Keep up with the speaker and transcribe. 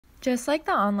Just like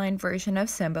the online version of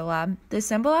Symbolab, the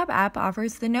Symbolab app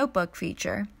offers the Notebook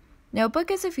feature.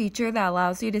 Notebook is a feature that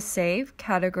allows you to save,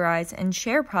 categorize, and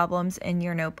share problems in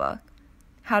your notebook.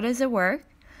 How does it work?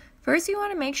 First, you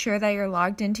want to make sure that you're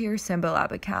logged into your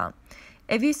Symbolab account.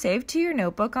 If you save to your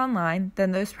notebook online,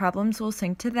 then those problems will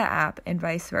sync to the app and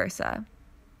vice versa.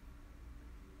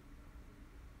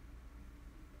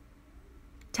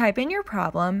 Type in your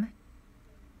problem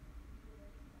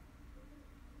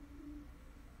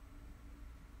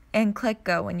and click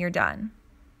Go when you're done.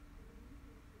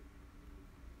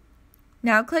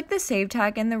 Now click the Save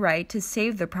tag in the right to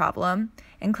save the problem,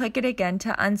 and click it again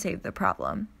to unsave the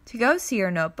problem. To go see your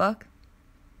notebook,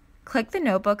 click the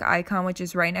notebook icon, which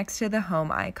is right next to the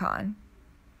home icon.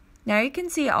 Now you can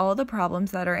see all the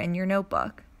problems that are in your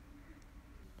notebook.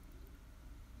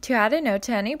 To add a note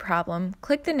to any problem,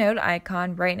 click the note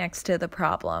icon right next to the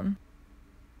problem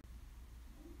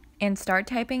and start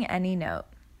typing any note.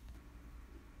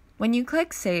 When you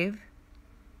click Save,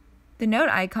 the note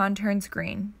icon turns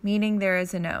green, meaning there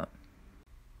is a note.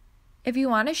 If you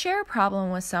want to share a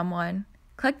problem with someone,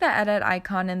 click the edit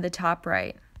icon in the top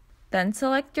right. Then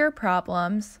select your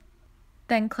problems.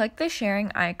 Then click the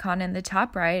sharing icon in the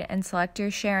top right and select your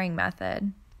sharing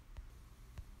method.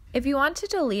 If you want to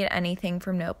delete anything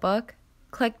from Notebook,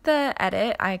 click the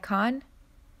edit icon.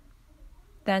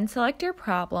 Then select your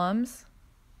problems.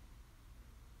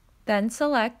 Then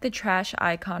select the trash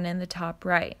icon in the top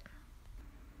right.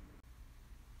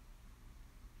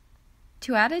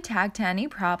 To add a tag to any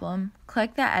problem,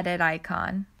 click the edit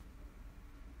icon.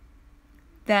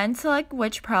 Then select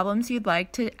which problems you'd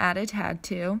like to add a tag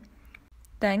to.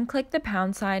 Then click the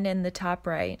pound sign in the top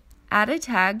right. Add a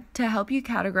tag to help you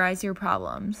categorize your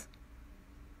problems.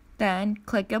 Then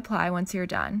click Apply once you're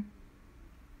done.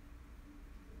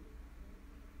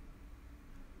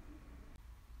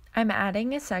 I'm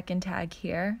adding a second tag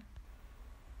here.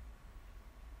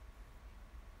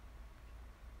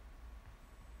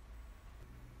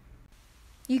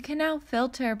 You can now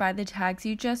filter by the tags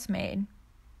you just made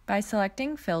by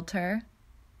selecting Filter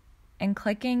and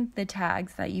clicking the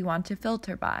tags that you want to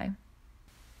filter by.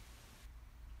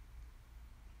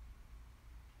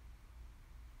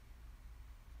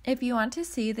 If you want to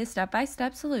see the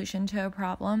step-by-step solution to a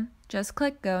problem, just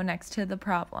click Go next to the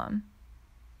problem.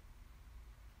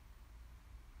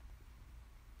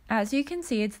 As you can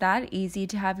see, it's that easy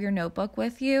to have your notebook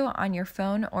with you on your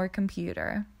phone or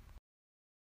computer.